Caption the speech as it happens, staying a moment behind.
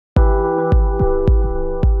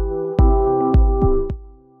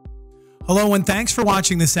Hello and thanks for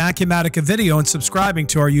watching this Acumatica video and subscribing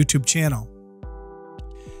to our YouTube channel.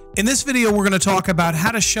 In this video, we're going to talk about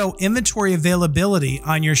how to show inventory availability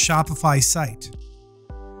on your Shopify site.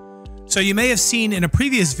 So you may have seen in a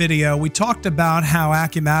previous video, we talked about how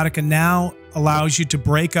Acumatica now allows you to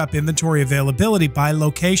break up inventory availability by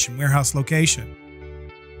location, warehouse location.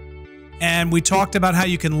 And we talked about how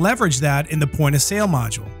you can leverage that in the point of sale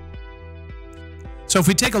module. So if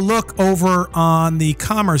we take a look over on the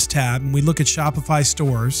Commerce tab and we look at Shopify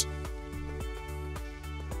stores,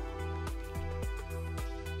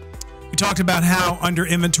 we talked about how under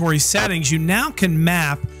inventory settings, you now can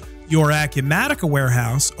map your Acumatica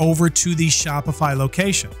warehouse over to the Shopify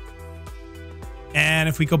location. And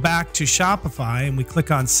if we go back to Shopify and we click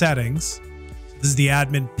on settings, this is the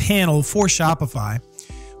admin panel for Shopify.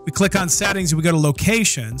 We click on settings and we go to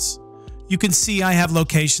locations. You can see I have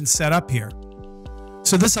locations set up here.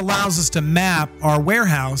 So this allows us to map our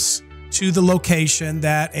warehouse to the location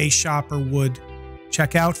that a shopper would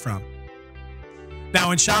check out from. Now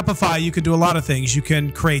in Shopify, you can do a lot of things. You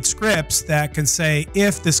can create scripts that can say,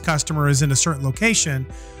 if this customer is in a certain location,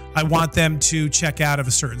 I want them to check out of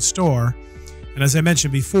a certain store. And as I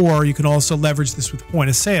mentioned before, you can also leverage this with point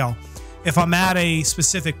of sale. If I'm at a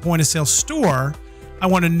specific point of sale store, I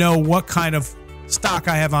want to know what kind of stock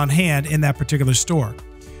I have on hand in that particular store.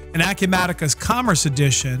 And Acumatica's Commerce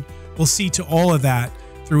Edition will see to all of that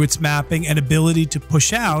through its mapping and ability to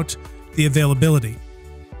push out the availability.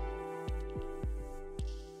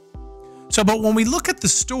 So, but when we look at the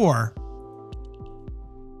store,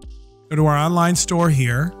 go to our online store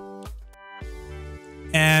here,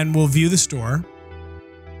 and we'll view the store.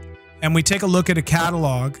 And we take a look at a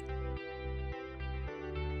catalog.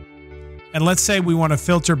 And let's say we want to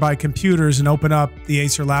filter by computers and open up the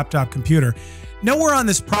Acer laptop computer. Nowhere on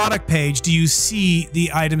this product page do you see the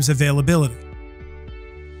item's availability.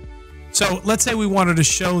 So let's say we wanted to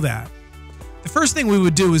show that. The first thing we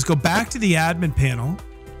would do is go back to the admin panel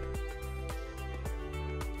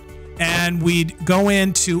and we'd go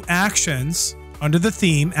into actions under the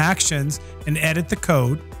theme, actions, and edit the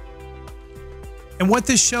code. And what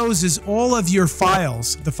this shows is all of your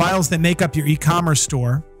files, the files that make up your e-commerce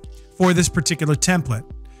store for this particular template.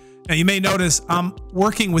 Now you may notice I'm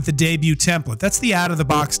working with the debut template. That's the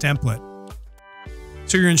out-of-the-box template.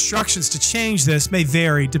 So your instructions to change this may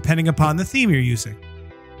vary depending upon the theme you're using.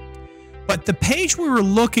 But the page we were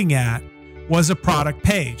looking at was a product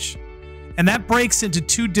page. And that breaks into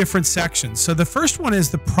two different sections. So the first one is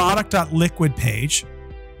the product.liquid page.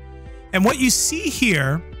 And what you see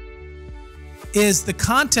here is the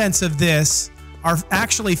contents of this are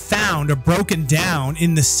actually found or broken down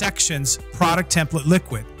in the sections product template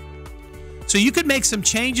liquid. So you could make some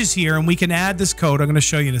changes here and we can add this code I'm going to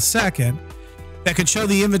show you in a second that can show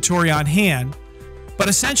the inventory on hand, but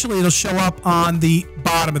essentially it'll show up on the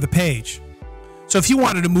bottom of the page. So if you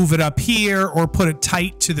wanted to move it up here or put it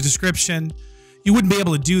tight to the description, you wouldn't be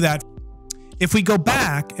able to do that. If we go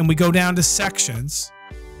back and we go down to sections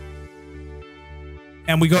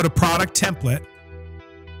and we go to product template,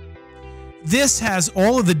 this has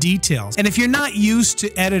all of the details. And if you're not used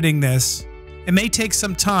to editing this, it may take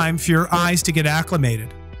some time for your eyes to get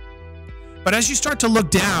acclimated. But as you start to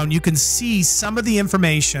look down, you can see some of the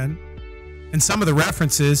information and some of the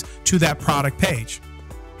references to that product page.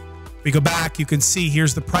 We go back, you can see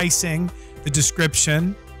here's the pricing, the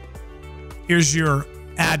description, here's your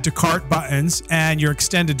add to cart buttons and your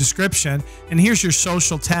extended description, and here's your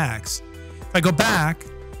social tags. If I go back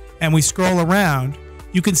and we scroll around,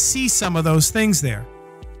 you can see some of those things there.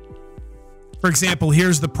 For example,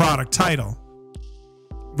 here's the product title.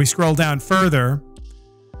 If we scroll down further,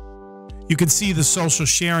 you can see the social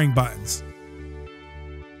sharing buttons.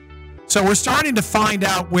 So we're starting to find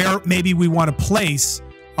out where maybe we want to place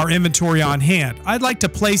our inventory on hand. I'd like to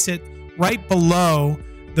place it right below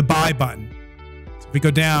the buy button. So if we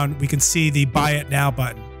go down, we can see the buy it now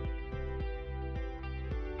button.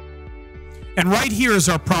 And right here is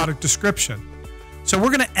our product description. So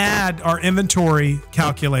we're going to add our inventory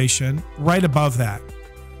calculation right above that.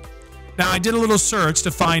 Now I did a little search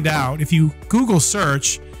to find out if you Google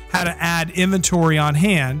search how to add inventory on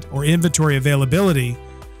hand or inventory availability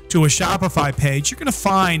to a Shopify page, you're going to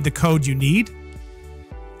find the code you need.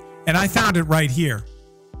 And I found it right here.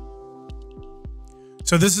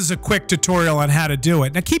 So this is a quick tutorial on how to do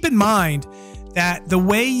it. Now keep in mind that the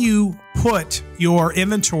way you put your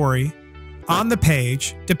inventory on the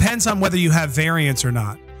page depends on whether you have variants or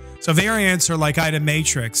not. So variants are like item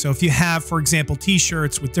matrix. So if you have, for example,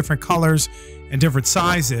 t-shirts with different colors and different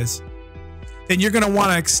sizes, then you're going to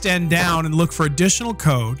want to extend down and look for additional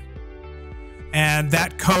code And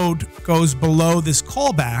that code goes below this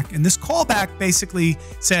callback. And this callback basically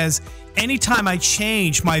says, anytime I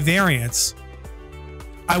change my variance,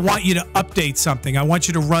 I want you to update something. I want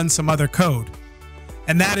you to run some other code.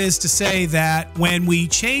 And that is to say that when we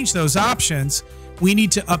change those options, we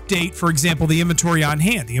need to update, for example, the inventory on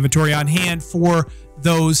hand for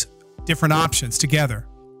those different options together.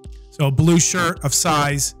 So a blue shirt of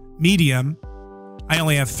size medium, I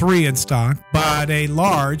only have 3 in stock, but a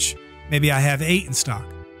large, maybe I have 8 in stock.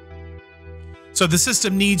 So the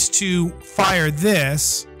system needs to fire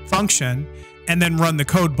this function and then run the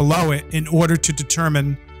code below it in order to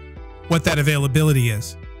determine what that availability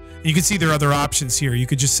is. And you can see there are other options here. You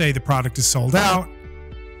could just say the product is sold out,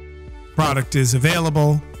 product is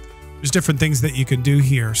available. There's different things that you can do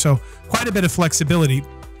here. So quite a bit of flexibility.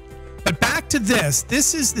 But back to this.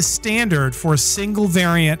 This is the standard for a single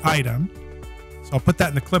variant item. So I'll put that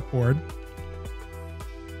in the clipboard.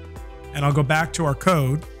 And I'll go back to our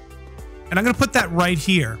code. And I'm going to put that right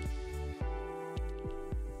here.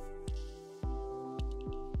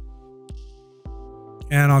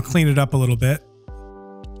 And I'll clean it up a little bit.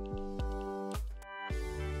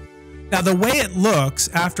 Now, the way it looks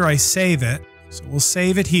after I save it, so we'll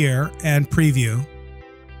save it here and preview.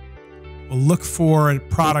 We'll look for a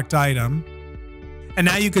product item. And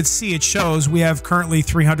now you can see it shows we have currently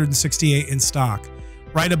 368 in stock.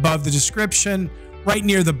 Right above the description, right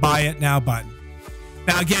near the Buy It Now button.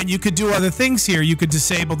 Now, again, you could do other things here. You could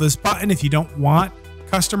disable this button if you don't want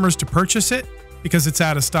customers to purchase it because it's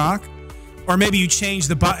out of stock. Or maybe you change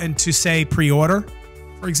the button to say pre-order,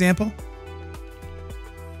 for example.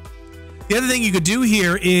 The other thing you could do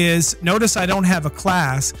here is, notice I don't have a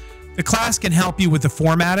class. The class can help you with the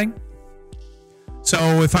formatting.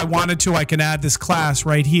 So if I wanted to, I can add this class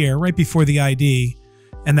right here, right before the ID,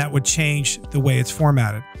 and that would change the way it's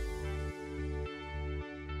formatted.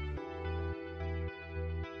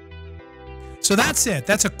 So that's it.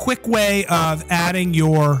 That's a quick way of adding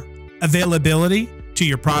your availability to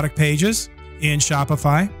your product pages in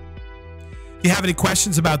Shopify. If you have any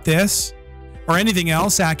questions about this or anything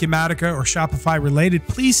else, Acumatica or Shopify related,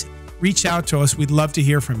 please reach out to us. We'd love to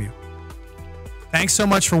hear from you. Thanks so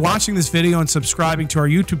much for watching this video and subscribing to our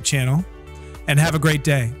YouTube channel, and have a great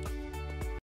day.